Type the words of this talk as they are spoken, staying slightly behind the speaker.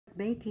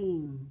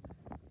baking,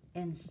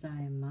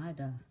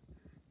 ensaymada,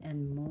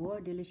 and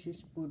more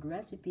delicious food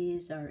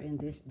recipes are in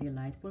this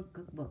delightful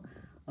cookbook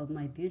of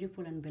my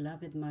beautiful and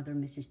beloved mother,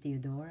 Mrs.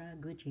 Teodora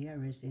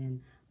Gutierrez,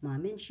 and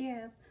Mom and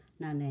Chef,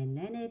 Nanay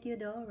Nene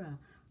Teodora,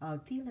 our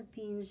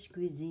Philippines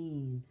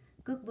cuisine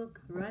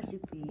cookbook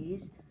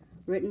recipes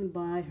written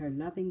by her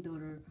loving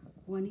daughter,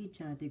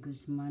 Juanita de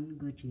Guzman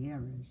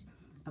Gutierrez.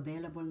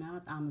 Available now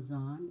at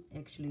Amazon,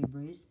 Ex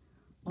Libris,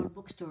 all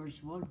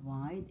bookstores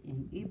worldwide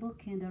in ebook,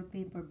 Kindle,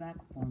 paperback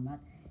format,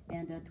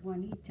 and at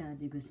Juanita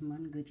de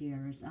Guzman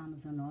Gutierrez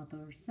Amazon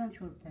author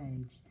central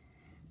page.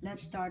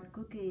 Let's start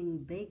cooking,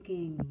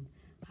 baking,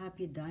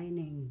 happy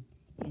dining.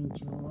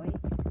 Enjoy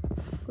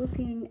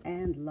cooking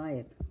and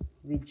life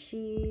with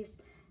cheese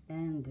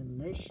and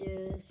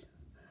delicious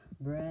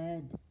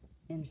bread,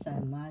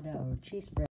 ensaymada or cheese bread.